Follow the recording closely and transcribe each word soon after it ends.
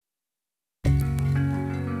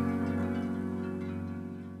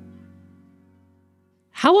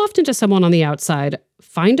How often does someone on the outside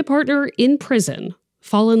find a partner in prison,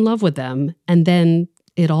 fall in love with them, and then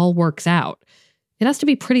it all works out? It has to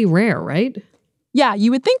be pretty rare, right? Yeah,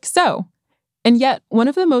 you would think so. And yet, one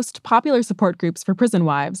of the most popular support groups for prison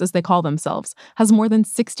wives, as they call themselves, has more than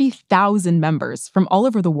 60,000 members from all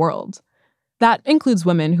over the world. That includes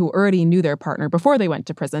women who already knew their partner before they went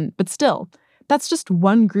to prison, but still, that's just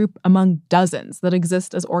one group among dozens that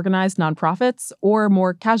exist as organized nonprofits or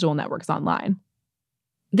more casual networks online.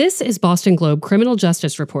 This is Boston Globe criminal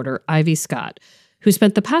justice reporter Ivy Scott, who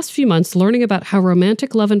spent the past few months learning about how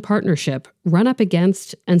romantic love and partnership run up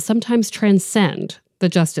against and sometimes transcend the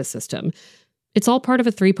justice system. It's all part of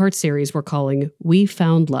a 3-part series we're calling We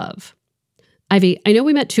Found Love. Ivy, I know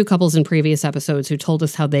we met 2 couples in previous episodes who told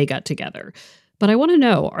us how they got together, but I want to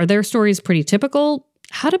know, are their stories pretty typical?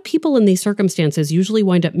 How do people in these circumstances usually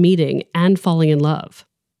wind up meeting and falling in love?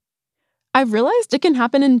 I've realized it can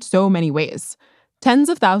happen in so many ways. Tens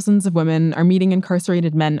of thousands of women are meeting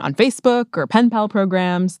incarcerated men on Facebook or pen pal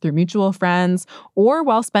programs, through mutual friends, or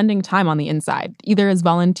while spending time on the inside, either as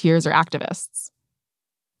volunteers or activists.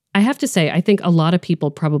 I have to say, I think a lot of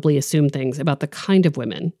people probably assume things about the kind of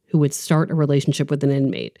women who would start a relationship with an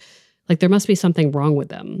inmate. Like there must be something wrong with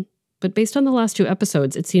them. But based on the last 2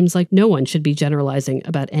 episodes, it seems like no one should be generalizing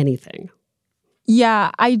about anything. Yeah,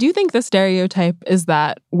 I do think the stereotype is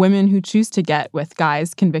that women who choose to get with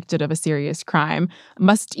guys convicted of a serious crime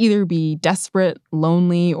must either be desperate,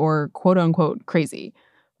 lonely, or quote-unquote crazy.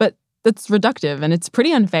 But that's reductive, and it's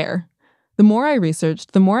pretty unfair. The more I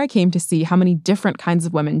researched, the more I came to see how many different kinds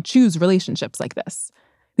of women choose relationships like this.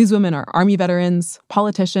 These women are Army veterans,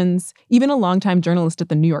 politicians, even a longtime journalist at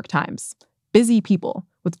the New York Times. Busy people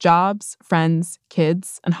with jobs, friends,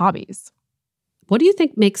 kids, and hobbies. What do you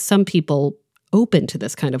think makes some people open to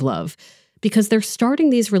this kind of love? Because they're starting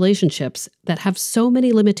these relationships that have so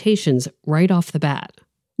many limitations right off the bat.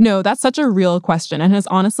 No, that's such a real question and has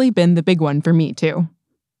honestly been the big one for me, too.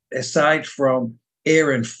 Aside from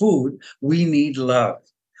air and food, we need love.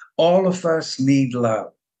 All of us need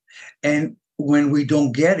love. And when we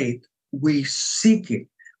don't get it, we seek it.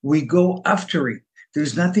 We go after it.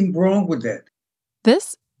 There's nothing wrong with that.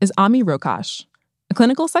 This is Ami Rokash, a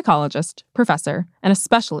clinical psychologist, professor, and a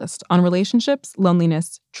specialist on relationships,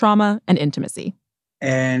 loneliness, trauma, and intimacy.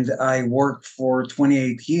 And I worked for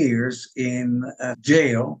 28 years in a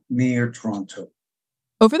jail near Toronto.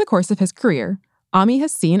 Over the course of his career, Ami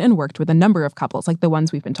has seen and worked with a number of couples like the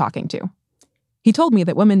ones we've been talking to. He told me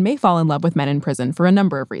that women may fall in love with men in prison for a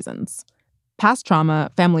number of reasons. Past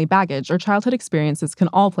trauma, family baggage, or childhood experiences can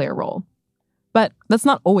all play a role. But that's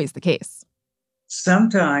not always the case.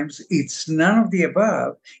 Sometimes it's none of the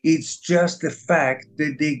above. It's just the fact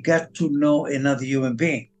that they got to know another human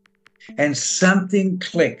being. And something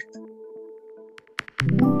clicked.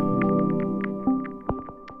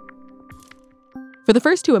 For the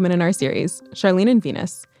first 2 women in our series, Charlene and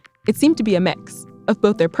Venus, it seemed to be a mix of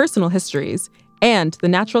both their personal histories and the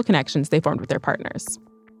natural connections they formed with their partners.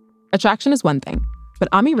 Attraction is one thing, but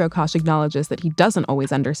Ami Rokash acknowledges that he doesn't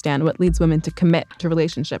always understand what leads women to commit to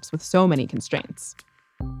relationships with so many constraints.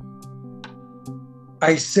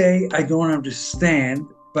 I say I don't understand,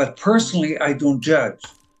 but personally I don't judge.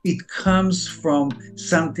 It comes from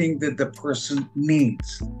something that the person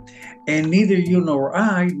needs. And neither you nor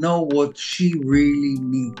I know what she really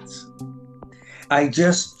needs. I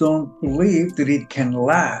just don't believe that it can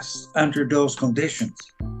last under those conditions.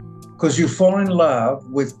 Because you fall in love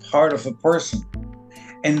with part of a person.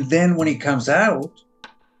 And then when he comes out,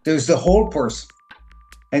 there's the whole person.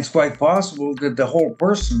 And it's quite possible that the whole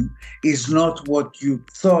person is not what you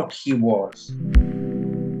thought he was.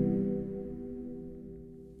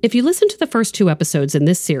 If you listen to the first 2 episodes in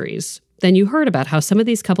this series, then you heard about how some of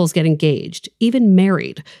these couples get engaged, even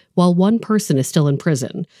married, while one person is still in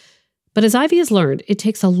prison. But as Ivy has learned, it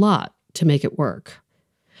takes a lot to make it work.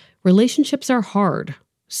 Relationships are hard.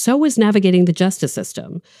 So is navigating the justice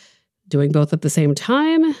system. Doing both at the same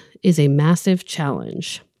time is a massive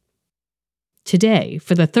challenge. Today,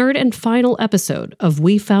 for the 3rd and final episode of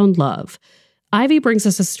We Found Love, Ivy brings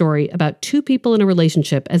us a story about 2 people in a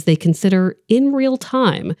relationship as they consider, in real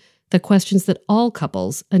time, the questions that all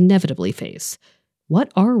couples inevitably face.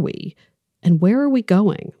 What are we? And where are we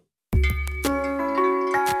going?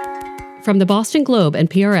 From the Boston Globe and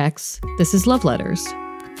PRX, this is Love Letters.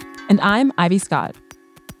 And I'm Ivy Scott.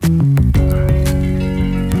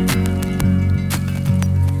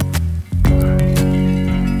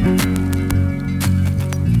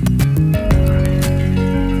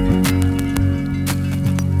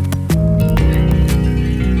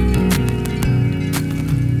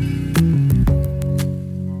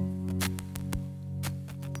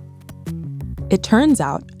 It turns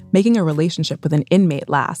out making a relationship with an inmate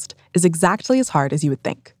last is exactly as hard as you would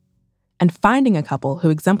think. And finding a couple who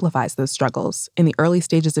exemplifies those struggles in the early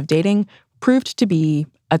stages of dating proved to be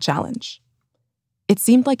a challenge. It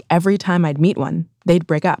seemed like every time I'd meet one, they'd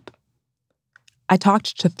break up. I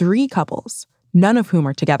talked to 3 couples, none of whom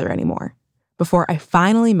are together anymore, before I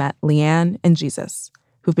finally met Leanne and Jesus,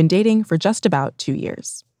 who've been dating for just about 2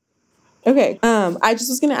 years. Okay, I just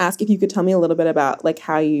was going to ask if you could tell me a little bit about like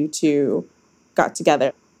how you two got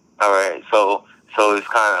together. All right, so it's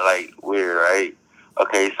kind of like weird, right?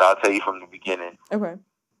 Okay, so I'll tell you from the beginning. Okay.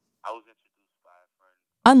 I was introduced by a friend.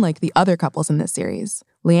 Unlike the other couples in this series,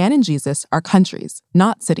 Leanne and Jesus are countries,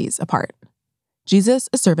 not cities, apart. Jesus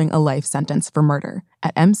is serving a life sentence for murder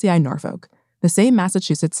at MCI Norfolk, the same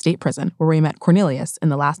Massachusetts state prison where we met Cornelius in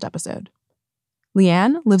the last episode.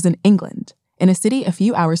 Leanne lives in England, in a city a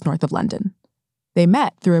few hours north of London. They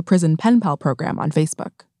met through a prison pen pal program on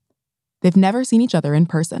Facebook. They've never seen each other in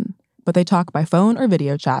person, but they talk by phone or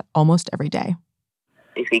video chat almost every day.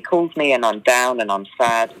 If he calls me and I'm down and I'm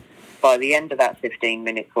sad, by the end of that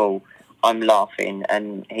 15-minute call, I'm laughing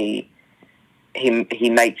and he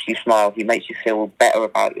makes you smile. He makes you feel better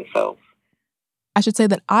about yourself. I should say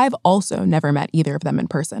that I've also never met either of them in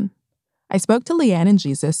person. I spoke to Leanne and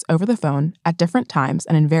Jesus over the phone at different times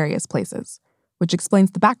and in various places, which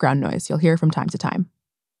explains the background noise you'll hear from time to time.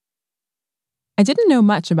 I didn't know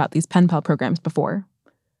much about these pen pal programs before.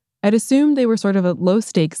 I'd assumed they were sort of a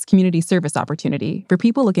low-stakes community service opportunity for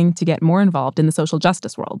people looking to get more involved in the social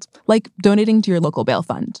justice world, like donating to your local bail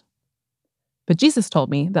fund. But Jesus told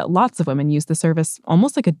me that lots of women use the service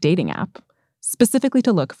almost like a dating app, specifically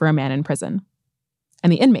to look for a man in prison.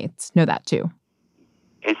 And the inmates know that too.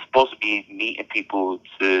 It's supposed to be meeting people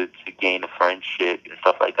to gain a friendship and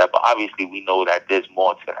stuff like that, but obviously we know that there's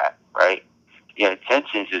more to that, right? Your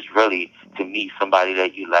intentions is really to meet somebody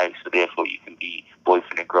that you like, so therefore you can be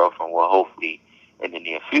boyfriend and girlfriend, well, hopefully in the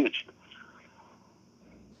near future.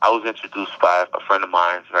 I was introduced by a friend of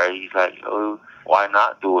mine, right? He's like, oh, why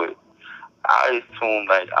not do it? I assumed,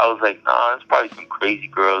 I was like, nah, there's probably some crazy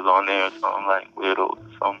girls on there or something, like weirdos or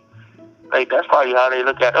something. Like, that's probably how they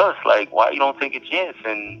look at us. Like, why you don't take a chance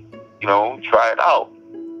and, try it out?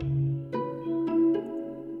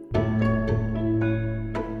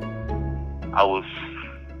 I was,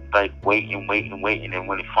 waiting. And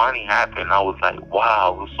when it finally happened, I was like,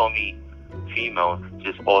 wow, there was so many females,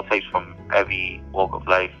 just all types from every walk of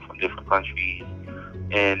life, from different countries.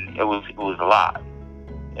 And it was a lot.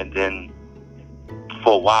 And then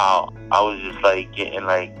for a while, I was just,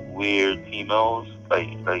 getting, weird females.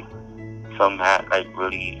 Some had,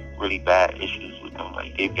 really, really bad issues with them.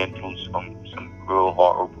 They've been through some real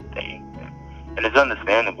horrible things. And it's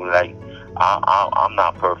understandable. I'm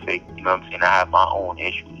not perfect. You know what I'm saying? I have my own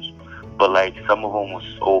issues. But, some of them was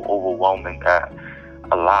so overwhelming that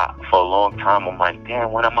a lot, for a long time, I'm like,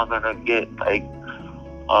 damn, when am I going to get,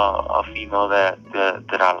 a female that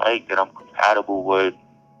I like, that I'm compatible with?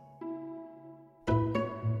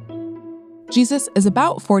 Jesus is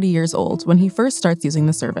about 40 years old when he first starts using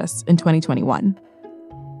the service in 2021.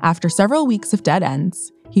 After several weeks of dead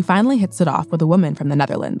ends, he finally hits it off with a woman from the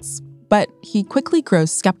Netherlands, but he quickly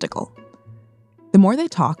grows skeptical. The more they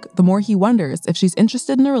talk, the more he wonders if she's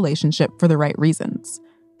interested in a relationship for the right reasons,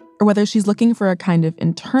 or whether she's looking for a kind of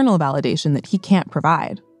internal validation that he can't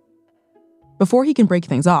provide. Before he can break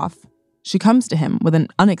things off, she comes to him with an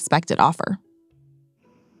unexpected offer.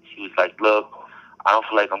 She was like, look, I don't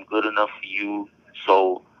feel like I'm good enough for you,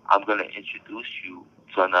 so I'm going to introduce you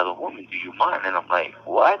to another woman. Do you mind? And I'm like,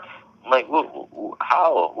 what? I'm like,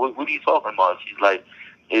 how? What are you talking about? She's like,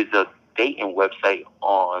 it's a dating website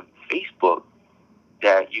on Facebook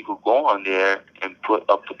that you could go on there and put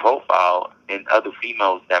up the profile, and other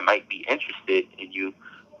females that might be interested in you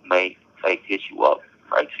might, hit you up,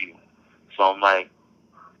 right to you. So I'm like,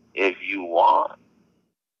 if you want.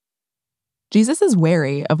 Jesus is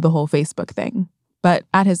wary of the whole Facebook thing, but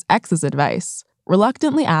at his ex's advice,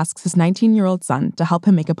 reluctantly asks his 19-year-old son to help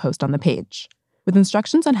him make a post on the page, with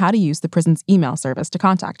instructions on how to use the prison's email service to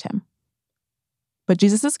contact him. But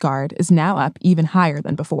Jesus' guard is now up even higher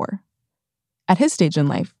than before. At his stage in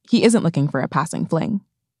life, he isn't looking for a passing fling.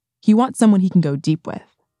 He wants someone he can go deep with.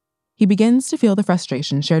 He begins to feel the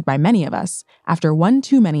frustration shared by many of us after one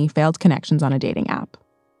too many failed connections on a dating app.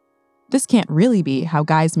 This can't really be how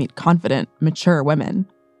guys meet confident, mature women,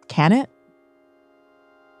 can it?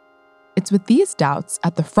 It's with these doubts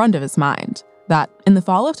at the front of his mind that, in the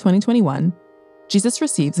fall of 2021, Jesus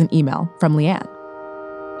receives an email from Leanne.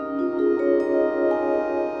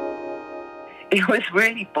 It was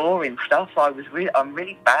really boring stuff. I'm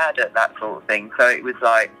really bad at that sort of thing. So it was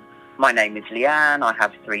like, My name is Leanne. I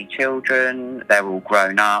have 3 children. They're all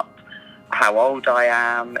grown up. How old I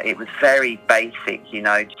am. It was very basic,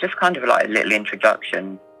 just kind of like a little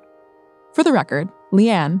introduction. For the record,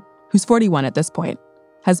 Leanne, who's 41 at this point,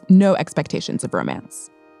 has no expectations of romance.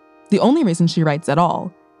 The only reason she writes at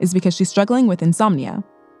all is because she's struggling with insomnia,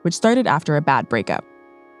 which started after a bad breakup.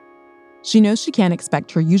 She knows she can't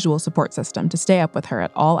expect her usual support system to stay up with her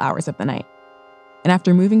at all hours of the night. And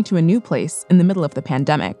after moving to a new place in the middle of the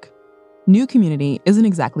pandemic, new community isn't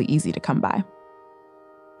exactly easy to come by.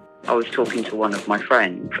 I was talking to one of my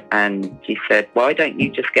friends and he said, why don't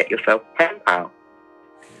you just get yourself a pen pal?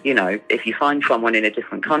 If you find someone in a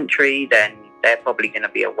different country, then they're probably going to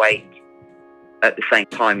be awake at the same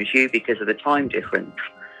time as you because of the time difference.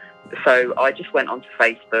 So I just went onto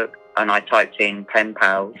Facebook and I typed in pen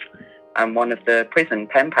pals and one of the prison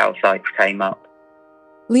pen pal sites came up.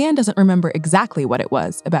 Leanne doesn't remember exactly what it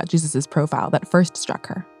was about Jesus' profile that first struck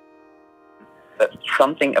her. But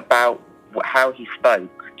something about how he spoke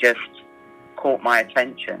just caught my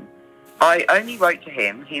attention. I only wrote to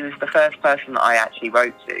him. He was the first person that I actually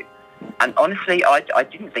wrote to. And honestly, I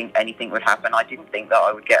didn't think anything would happen. I didn't think that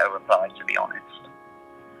I would get a reply, to be honest.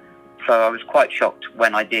 So I was quite shocked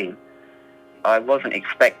when I did. I wasn't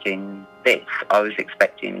expecting this. I was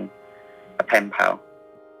expecting a pen pal.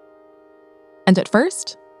 And at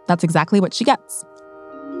first, that's exactly what she gets.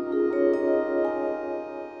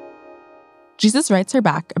 Jesus writes her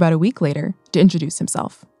back about a week later to introduce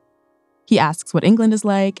himself. He asks what England is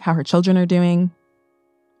like, how her children are doing.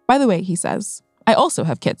 By the way, he says, I also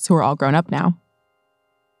have kids who are all grown up now.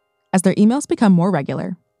 As their emails become more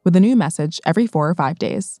regular, with a new message every 4 or 5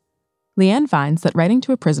 days, Leanne finds that writing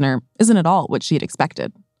to a prisoner isn't at all what she had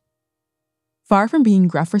expected. Far from being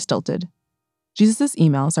gruff or stilted, Jesus'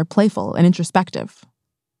 emails are playful and introspective,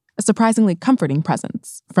 a surprisingly comforting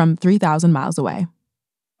presence from 3,000 miles away.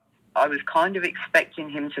 I was kind of expecting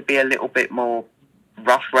him to be a little bit more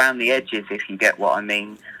rough around the edges, if you get what I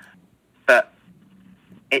mean. But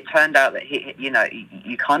it turned out that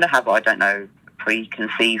you kind of have,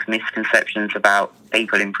 preconceived misconceptions about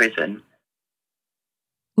people in prison.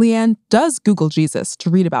 Leanne does Google Jesus to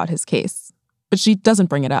read about his case, but she doesn't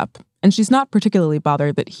bring it up, and she's not particularly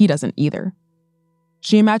bothered that he doesn't either.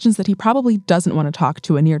 She imagines that he probably doesn't want to talk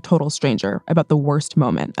to a near total stranger about the worst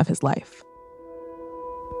moment of his life.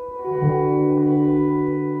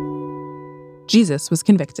 Jesus was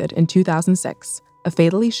convicted in 2006 of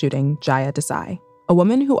fatally shooting Jaya Desai, a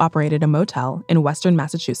woman who operated a motel in western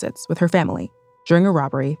Massachusetts with her family during a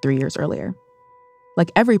robbery 3 years earlier.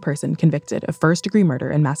 Like every person convicted of first-degree murder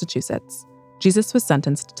in Massachusetts, Jesus was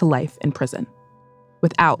sentenced to life in prison,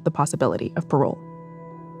 without the possibility of parole.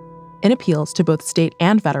 In appeals to both state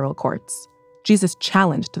and federal courts, Jesus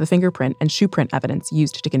challenged the fingerprint and shoe print evidence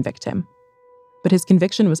used to convict him. But his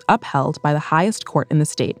conviction was upheld by the highest court in the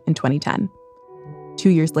state in 2010. 2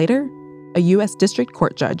 years later, a U.S. District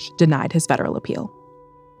Court judge denied his federal appeal.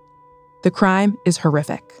 The crime is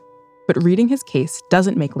horrific, but reading his case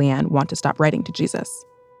doesn't make Leanne want to stop writing to Jesus.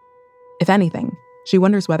 If anything, she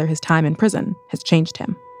wonders whether his time in prison has changed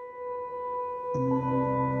him.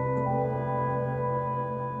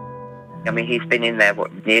 I mean, he's been in there,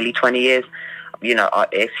 nearly 20 years?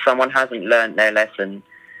 If someone hasn't learned their lesson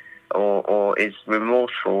or is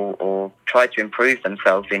remorseful or tried to improve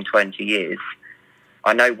themselves in 20 years,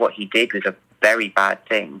 I know what he did was a very bad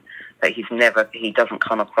thing, but he doesn't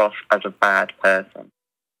come across as a bad person.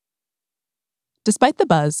 Despite the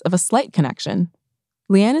buzz of a slight connection,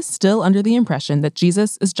 Leanne is still under the impression that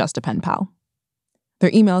Jesus is just a pen pal. Their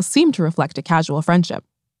emails seem to reflect a casual friendship,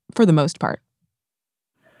 for the most part.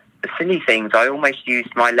 The silly things, I almost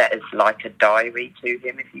used my letters like a diary to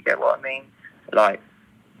him, if you get what I mean. Like,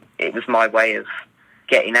 it was my way of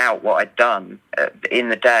getting out what I'd done in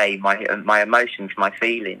the day, my emotions, my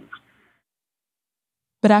feelings.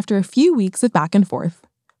 But after a few weeks of back and forth,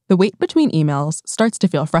 the wait between emails starts to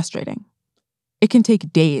feel frustrating. It can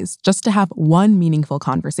take days just to have one meaningful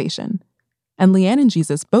conversation, and Leanne and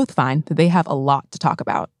Jesus both find that they have a lot to talk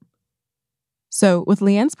about. So, with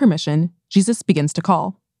Leanne's permission, Jesus begins to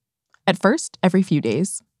call. At first, every few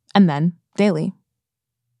days, and then daily.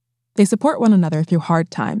 They support one another through hard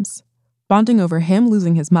times, bonding over him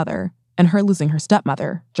losing his mother and her losing her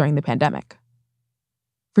stepmother during the pandemic.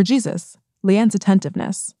 For Jesus, Leanne's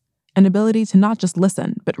attentiveness, an ability to not just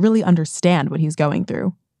listen, but really understand what he's going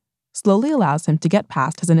through, slowly allows him to get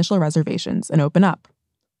past his initial reservations and open up.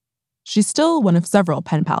 She's still one of several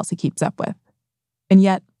pen pals he keeps up with. And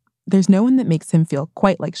yet, there's no one that makes him feel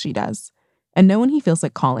quite like she does, and no one he feels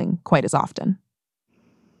like calling quite as often.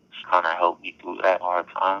 She kind of helped me through that hard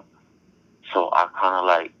time. So I kind of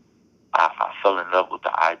I fell in love with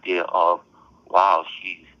the idea of, wow,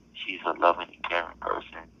 she's a loving and caring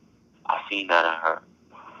person. I seen that in her.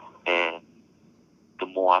 And the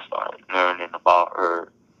more I started learning about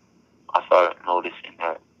her, I started noticing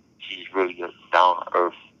that she's really a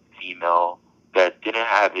down-to-earth female that didn't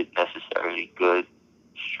have it necessarily good,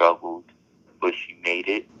 struggled, but she made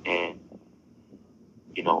it. And,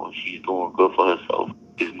 she's doing good for herself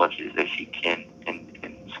as much as that she can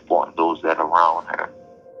and supporting those that are around her.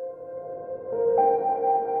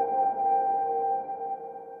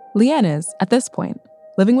 Leanne is, at this point,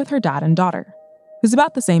 living with her dad and daughter, who's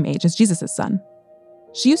about the same age as Jesus' son.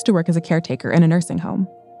 She used to work as a caretaker in a nursing home,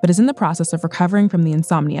 but is in the process of recovering from the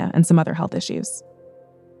insomnia and some other health issues.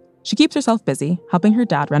 She keeps herself busy helping her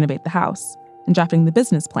dad renovate the house and drafting the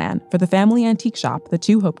business plan for the family antique shop the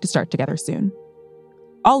two hope to start together soon.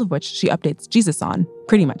 All of which she updates Jesus on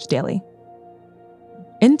pretty much daily.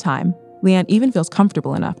 In time, Leanne even feels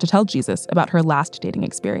comfortable enough to tell Jesus about her last dating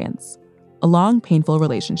experience, a long, painful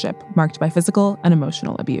relationship marked by physical and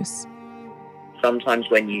emotional abuse.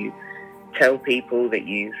 Sometimes when you tell people that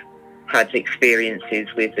you've had experiences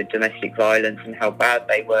with the domestic violence and how bad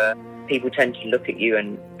they were, people tend to look at you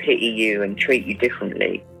and pity you and treat you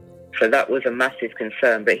differently. So that was a massive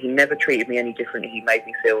concern, but he never treated me any differently. He made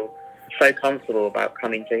me feel so comfortable about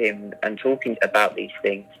coming to him and talking about these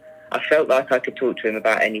things. I felt like I could talk to him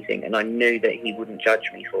about anything, and I knew that he wouldn't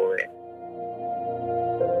judge me for it.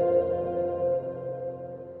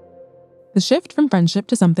 The shift from friendship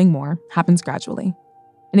to something more happens gradually.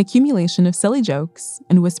 An accumulation of silly jokes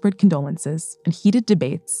and whispered condolences and heated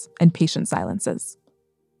debates and patient silences.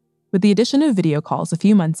 With the addition of video calls a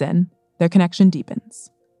few months in, their connection deepens.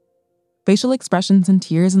 Facial expressions and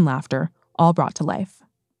tears and laughter all brought to life.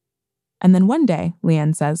 And then one day,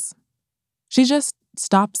 Leanne says, she just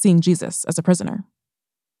stopped seeing Jesus as a prisoner.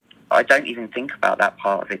 I don't even think about that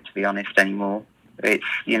part of it, to be honest, anymore. It's,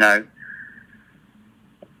 it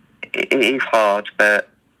is hard, but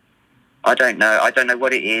I don't know. I don't know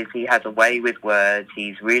what it is. He has a way with words.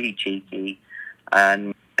 He's really cheeky.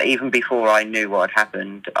 And even before I knew what had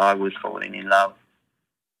happened, I was falling in love.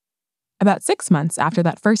 About 6 months after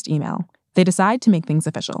that first email, they decide to make things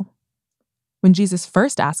official. When Jesus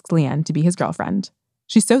first asks Leanne to be his girlfriend,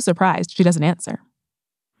 she's so surprised she doesn't answer.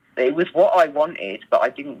 It was what I wanted, but I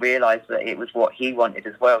didn't realise that it was what he wanted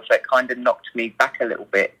as well. So it kind of knocked me back a little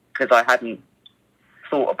bit because I hadn't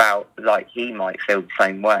thought about, he might feel the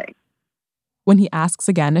same way. When he asks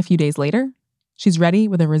again a few days later, she's ready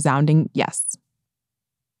with a resounding yes.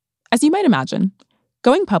 As you might imagine,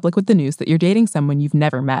 going public with the news that you're dating someone you've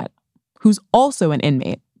never met, who's also an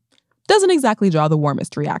inmate, doesn't exactly draw the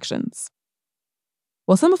warmest reactions.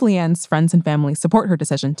 While some of Leanne's friends and family support her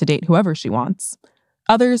decision to date whoever she wants,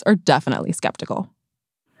 others are definitely skeptical.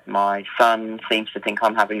 My son seems to think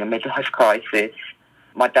I'm having a midlife crisis.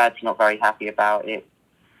 My dad's not very happy about it.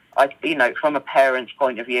 From a parent's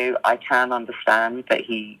point of view, I can understand that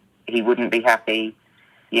he wouldn't be happy,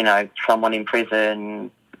 someone in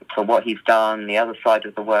prison for what he's done, the other side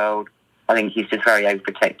of the world. I think he's just very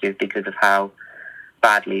overprotective because of how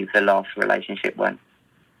badly the last relationship went.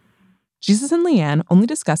 Jesus and Leanne only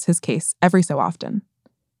discuss his case every so often,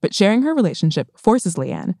 but sharing her relationship forces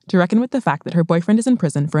Leanne to reckon with the fact that her boyfriend is in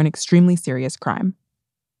prison for an extremely serious crime.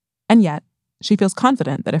 And yet, she feels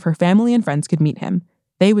confident that if her family and friends could meet him,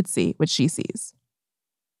 they would see what she sees.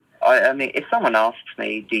 I mean, if someone asks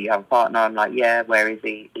me, do you have a partner? I'm like, yeah, where is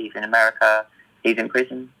he? He's in America. He's in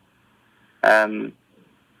prison.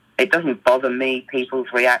 It doesn't bother me, people's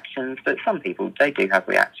reactions, but some people, they do have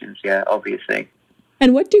reactions, yeah, obviously.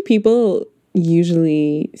 And what do people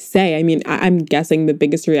usually say? I mean, I'm guessing the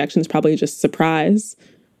biggest reaction is probably just surprise.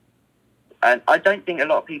 And I don't think a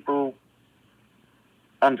lot of people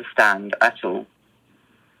understand at all.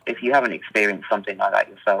 If you haven't experienced something like that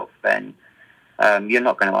yourself, then you're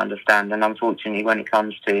not going to understand. And unfortunately, when it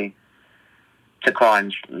comes to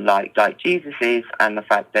crimes like Jesus is, and the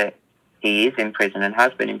fact that he is in prison and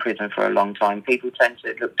has been in prison for a long time, people tend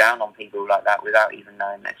to look down on people like that without even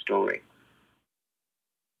knowing their story.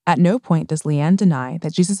 At no point does Leanne deny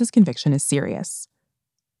that Jesus' conviction is serious,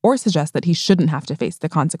 or suggest that he shouldn't have to face the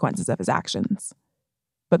consequences of his actions.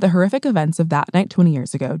 But the horrific events of that night 20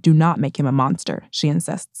 years ago do not make him a monster, she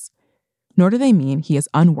insists. Nor do they mean he is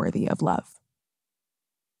unworthy of love.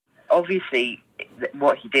 Obviously,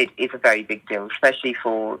 what he did is a very big deal, especially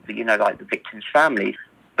for the victims' families.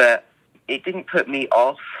 But it didn't put me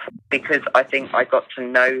off because I think I got to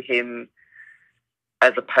know him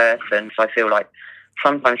as a person. So I feel like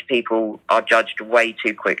sometimes people are judged way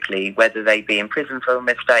too quickly, whether they be in prison for a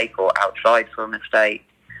mistake or outside for a mistake.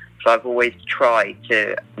 So I've always tried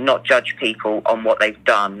to not judge people on what they've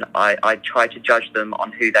done. I try to judge them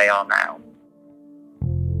on who they are now.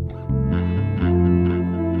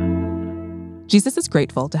 Jesus is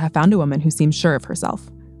grateful to have found a woman who seems sure of herself,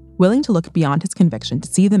 willing to look beyond his conviction to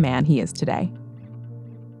see the man he is today.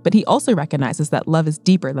 But he also recognizes that love is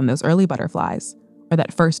deeper than those early butterflies or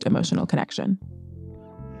that first emotional connection.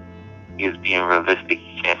 He is being realistic.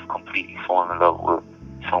 You can't completely fall in love with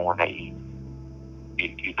someone that you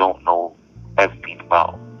don't know everything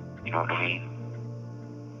about. You know what I mean?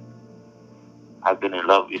 I've been in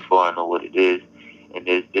love before. I know what it is. And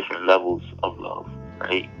there's different levels of love,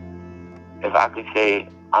 right? If I could say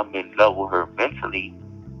I'm in love with her mentally,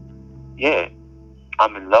 yeah,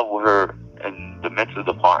 I'm in love with her in the mental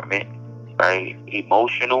department, right?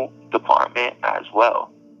 Emotional department as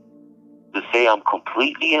well. To say I'm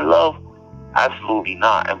completely in love, absolutely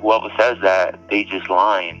not. And whoever says that, they just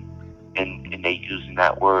lying and they using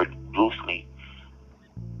that word loosely.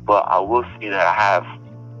 But I will say that I have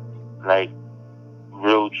like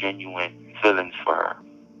real genuine feelings for her,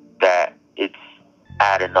 that it's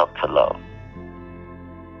adding up to love.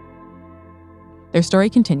 Their story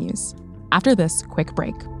continues after this quick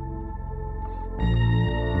break.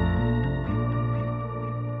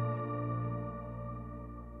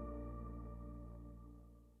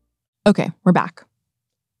 Okay, we're back.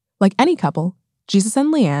 Like any couple, Jesus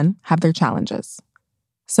and Leanne have their challenges.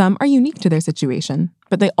 Some are unique to their situation,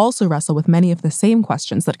 but they also wrestle with many of the same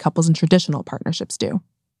questions that couples in traditional partnerships do.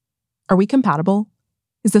 Are we compatible?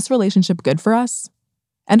 Is this relationship good for us?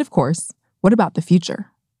 And of course, what about the future?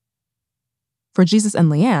 For Jesus and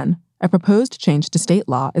Leanne, a proposed change to state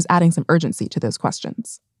law is adding some urgency to those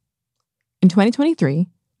questions. In 2023,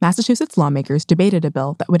 Massachusetts lawmakers debated a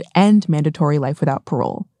bill that would end mandatory life without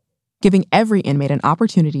parole, giving every inmate an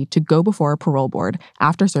opportunity to go before a parole board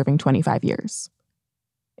after serving 25 years.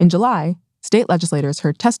 In July, state legislators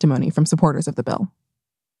heard testimony from supporters of the bill.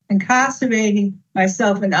 Incarcerating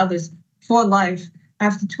myself and others for life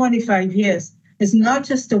after 25 years is not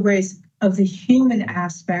just a waste of the human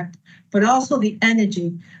aspect, but also the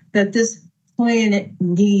energy that this planet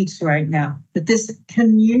needs right now, that this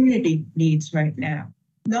community needs right now.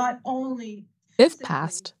 Not only... If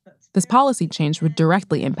passed, this policy change would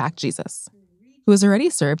directly impact Jesus, who has already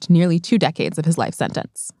served nearly 2 decades of his life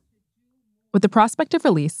sentence. With the prospect of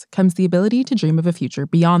release comes the ability to dream of a future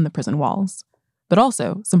beyond the prison walls, but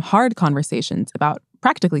also some hard conversations about,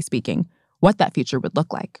 practically speaking, what that future would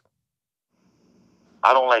look like.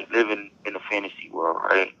 I don't like living in a fantasy world,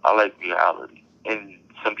 right? I like reality. And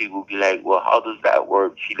some people be like, well, how does that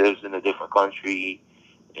work? She lives in a different country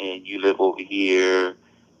and you live over here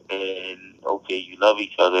and, okay, you love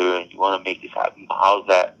each other and you want to make this happen. How's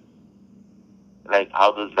that? Like,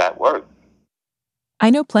 how does that work? I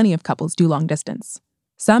know plenty of couples do long distance,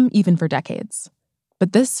 some even for decades.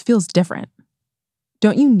 But this feels different.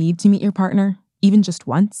 Don't you need to meet your partner, even just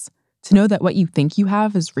once, to know that what you think you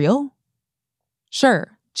have is real?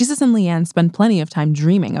 Sure, Jesus and Leanne spend plenty of time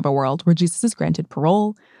dreaming of a world where Jesus is granted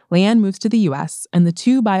parole, Leanne moves to the US, and the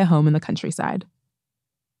two buy a home in the countryside.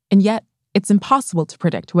 And yet, it's impossible to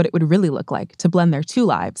predict what it would really look like to blend their two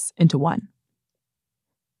lives into one.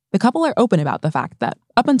 The couple are open about the fact that,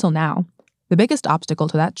 up until now, the biggest obstacle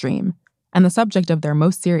to that dream, and the subject of their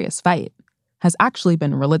most serious fight, has actually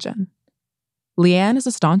been religion. Leanne is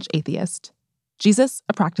a staunch atheist, Jesus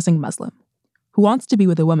a practicing Muslim, who wants to be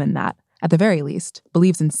with a woman that, at the very least,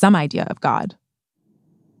 believes in some idea of God.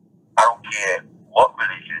 I don't care what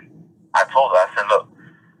religion. I told her, I said, look,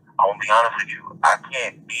 I want to be honest with you. I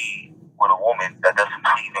can't be with a woman that doesn't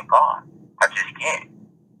believe in God. I just can't.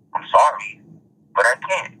 I'm sorry, but I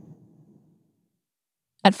can't.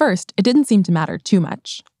 At first, it didn't seem to matter too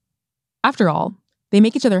much. After all, they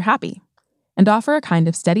make each other happy and offer a kind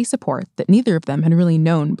of steady support that neither of them had really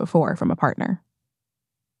known before from a partner.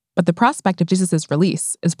 But the prospect of Jesus'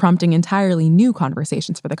 release is prompting entirely new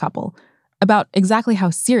conversations for the couple about exactly how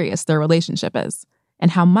serious their relationship is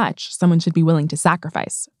and how much someone should be willing to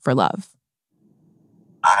sacrifice for love.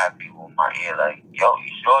 I have people in my ear like, yo,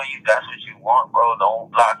 you sure that's what you want, bro?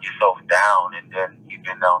 Don't lock yourself down and then you've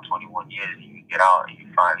been down 21 years and you get out and you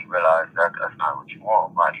finally realize that's not what you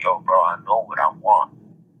want. I'm like, yo, bro, I know what I want.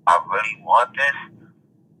 I really want this.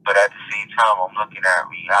 But at the same time, I'm looking at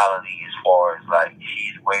reality as far as, like,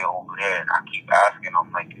 she's way over there. And I keep asking,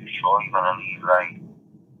 I'm like, you sure you're going to leave, like,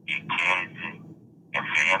 your kids and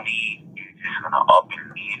family? You're just going to up and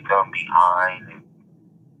leave them behind? And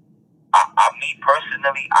me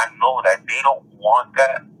personally, I know that they don't want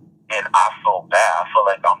that. And I feel bad. I feel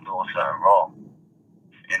like I'm doing something wrong.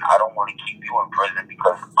 And I don't want to keep you in prison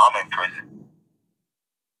because I'm in prison.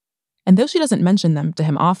 And though she doesn't mention them to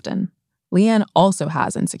him often, Leanne also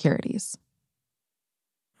has insecurities.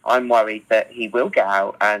 I'm worried that he will get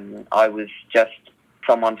out, and I was just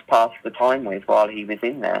someone to pass the time with while he was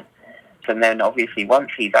in there. And then obviously once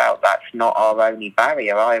he's out, that's not our only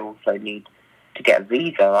barrier. I also need to get a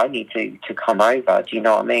visa. I need to come over. Do you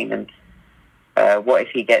know what I mean? And what if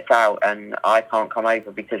he gets out and I can't come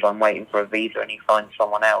over because I'm waiting for a visa and he finds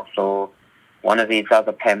someone else, or one of his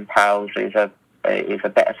other pen pals is a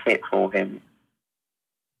better fit for him?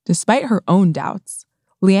 Despite her own doubts,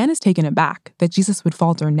 Leanne is taken aback that Jesus would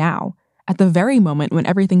falter now, at the very moment when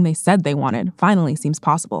everything they said they wanted finally seems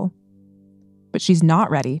possible. But she's not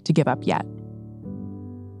ready to give up yet.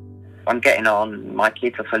 I'm getting on. My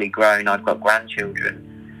kids are fully grown. I've got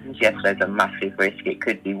grandchildren. Yes, there's a massive risk. It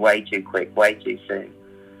could be way too quick, way too soon.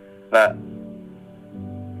 But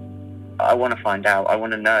I want to find out. I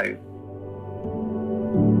want to know.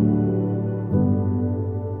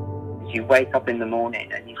 You wake up in the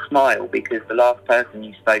morning and you smile because the last person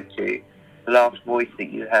you spoke to, the last voice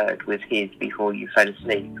that you heard was his before you fell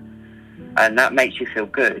asleep. And that makes you feel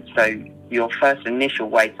good. So your first initial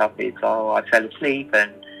wake up is, oh, I fell asleep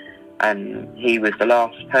and he was the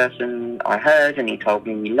last person I heard and he told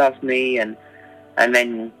me he loved me, and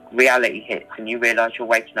then reality hits and you realise you're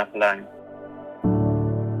waking up alone.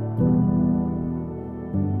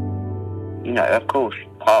 You know, of course,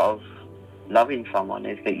 part of loving someone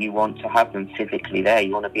is that you want to have them physically there.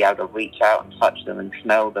 You want to be able to reach out and touch them and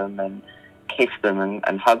smell them and kiss them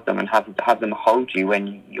and hug them and have them hold you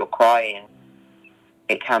when you're crying.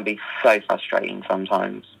 It can be so frustrating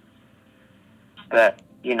sometimes. But,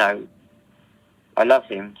 you know, I love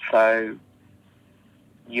him, so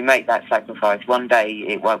you make that sacrifice. One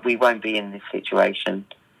day we won't be in this situation,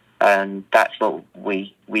 and that's what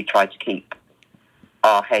we try to keep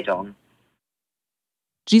our head on.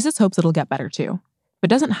 Jesus hopes it'll get better too, but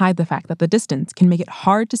doesn't hide the fact that the distance can make it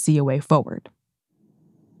hard to see a way forward.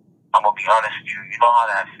 I'm going to be honest with you. You know how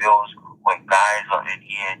that feels when guys are in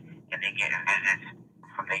here and they get visits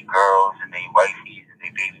from their girls and their wifeys and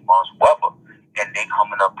their baby moms, whoever, and they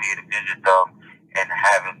coming up here to visit them and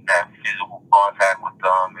having that physical contact with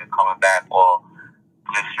them and coming back all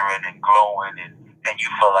glistering and glowing, and you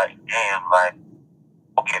feel like, damn, like,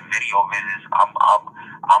 okay, video visits,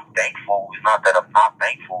 I'm thankful. It's not that I'm not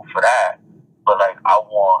thankful for that, but like I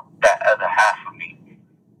want that other half of me.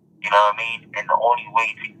 You know what I mean? And the only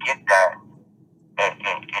way to get that and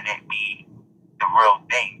it be the real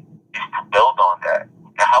thing is to build on that.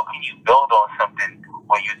 And how can you build on something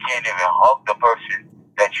where you can't even hug the person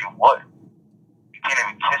that you would? You can't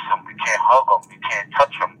even kiss them. You can't hug them. You can't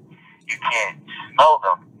touch them. You can't smell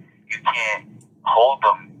them. You can't hold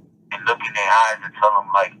them and look in their eyes and tell them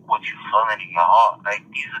like what you're feeling in your heart. Like,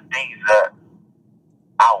 these are things that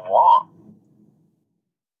I want.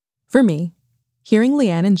 For me, hearing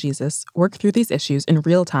Leanne and Jesus work through these issues in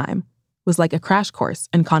real time was like a crash course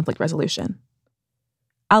in conflict resolution.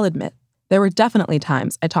 I'll admit, there were definitely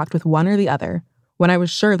times I talked with one or the other when I was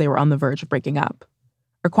sure they were on the verge of breaking up,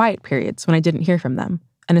 or quiet periods when I didn't hear from them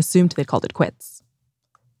and assumed they'd called it quits.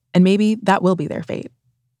 And maybe that will be their fate.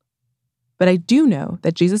 But I do know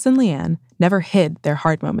that Jesus and Leanne never hid their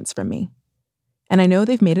hard moments from me. And I know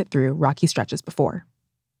they've made it through rocky stretches before.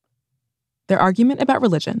 Their argument about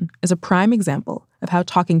religion is a prime example of how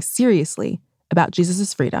talking seriously about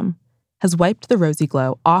Jesus' freedom has wiped the rosy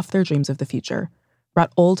glow off their dreams of the future,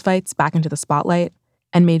 brought old fights back into the spotlight,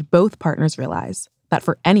 and made both partners realize that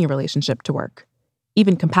for any relationship to work,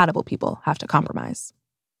 even compatible people have to compromise.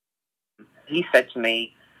 He said to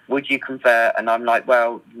me, would you convert? And I'm like,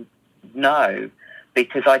 well, no,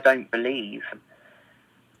 because I don't believe.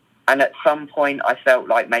 And at some point I felt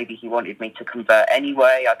like maybe he wanted me to convert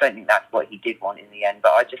anyway. I don't think that's what he did want in the end,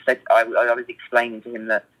 but I just said, I was explaining to him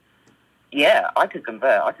that, yeah, I could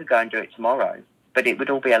convert. I could go and do it tomorrow, but it would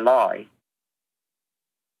all be a lie.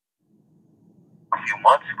 A few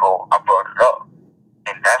months ago, I brought it up,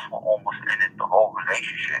 and that's what almost ended the whole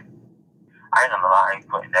relationship. I ain't gonna lie, I ain't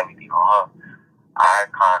putting everything on her. I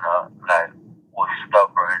kind of like was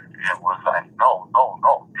stubborn and was like, no,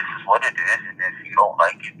 this is what it is, and if you don't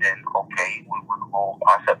like it, then okay, we will go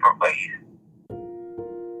our separate ways.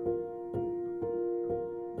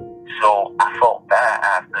 So I felt bad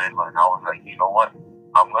after it, and I was like, you know what,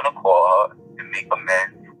 I'm gonna call her and make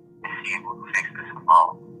amends and see if we can fix this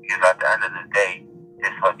somehow. Because at the end of the day,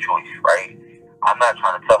 it's her choice, right? I'm not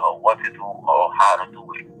trying to tell her what to do or how to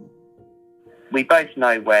do it. We both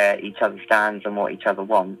know where each other stands and what each other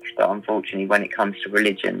wants, but unfortunately when it comes to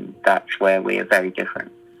religion, that's where we are very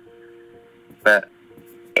different. But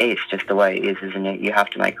it's just the way it is, isn't it? You have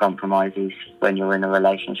to make compromises when you're in a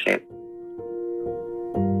relationship.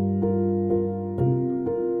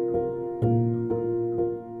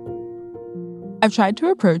 I've tried to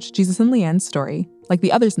approach Jesus and Leanne's story, like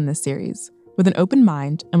the others in this series, with an open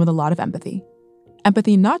mind and with a lot of empathy.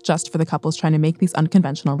 Empathy not just for the couples trying to make these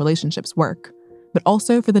unconventional relationships work, but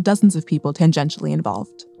also for the dozens of people tangentially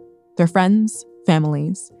involved. Their friends,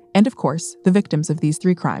 families, and of course, the victims of these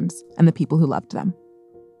 3 crimes and the people who loved them.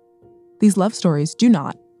 These love stories do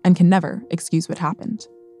not, and can never, excuse what happened.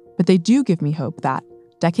 But they do give me hope that,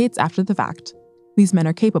 decades after the fact, these men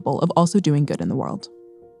are capable of also doing good in the world.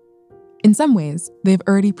 In some ways, they've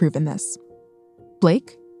already proven this.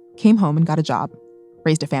 Blake came home and got a job,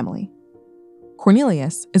 raised a family.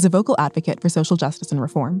 Cornelius is a vocal advocate for social justice and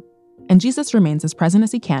reform, and Jesus remains as present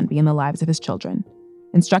as he can be in the lives of his children,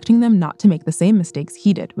 instructing them not to make the same mistakes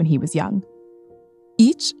he did when he was young.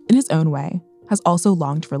 Each, in his own way, has also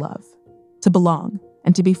longed for love, to belong,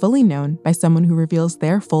 and to be fully known by someone who reveals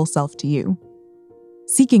their full self to you.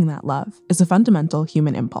 Seeking that love is a fundamental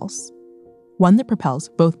human impulse, one that propels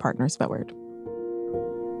both partners forward.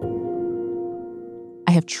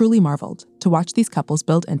 I have truly marveled to watch these couples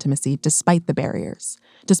build intimacy despite the barriers,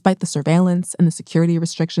 despite the surveillance and the security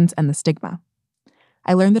restrictions and the stigma.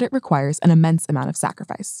 I learned that it requires an immense amount of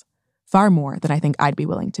sacrifice, far more than I think I'd be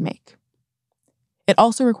willing to make. It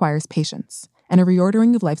also requires patience and a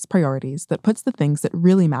reordering of life's priorities that puts the things that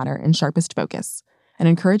really matter in sharpest focus and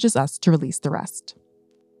encourages us to release the rest.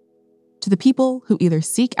 To the people who either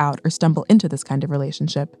seek out or stumble into this kind of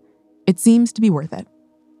relationship, it seems to be worth it.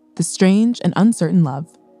 The strange and uncertain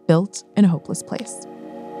love built in a hopeless place.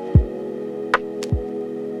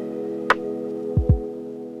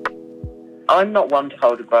 I'm not one to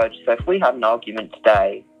hold a grudge, so if we had an argument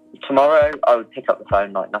today, tomorrow I would pick up the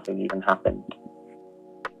phone like nothing even happened.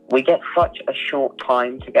 We get such a short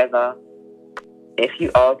time together. If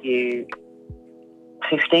you argue,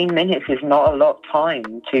 15 minutes is not a lot of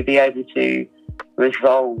time to be able to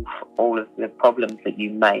resolve all of the problems that you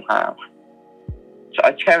may have. So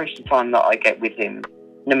I cherish the time that I get with him,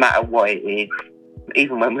 no matter what it is,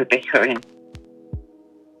 even when we're bickering.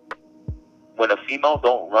 When a female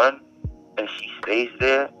don't run and she stays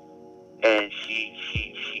there and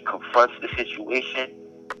she confronts the situation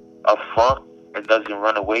up front and doesn't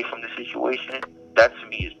run away from the situation, that to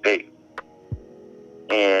me is big.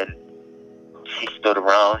 And she stood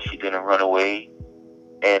around, she didn't run away,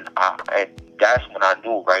 and that's when I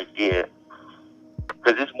knew right there.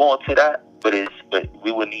 Because there's more to that, but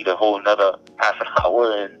we would need a whole another half an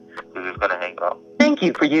hour, and we're just gonna hang up. Thank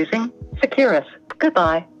you for using Securus.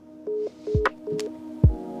 Goodbye.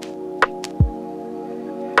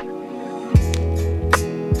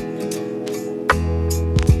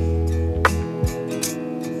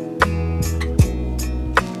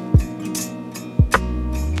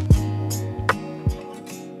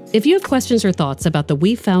 If you have questions or thoughts about the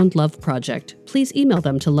We Found Love project, please email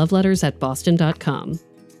them to loveletters@boston.com.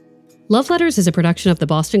 Love Letters is a production of the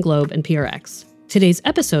Boston Globe and PRX. Today's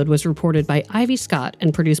episode was reported by Ivy Scott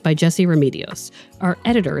and produced by Jesse Remedios. Our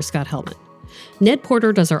editor is Scott Hellman. Ned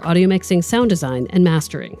Porter does our audio mixing, sound design, and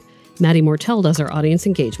mastering. Maddie Mortel does our audience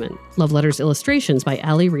engagement. Love Letters illustrations by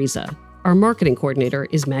Ali Riza. Our marketing coordinator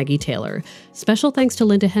is Maggie Taylor. Special thanks to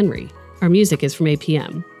Linda Henry. Our music is from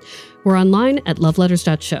APM. We're online at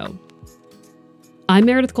loveletters.show. I'm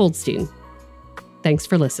Meredith Goldstein. Thanks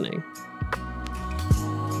for listening.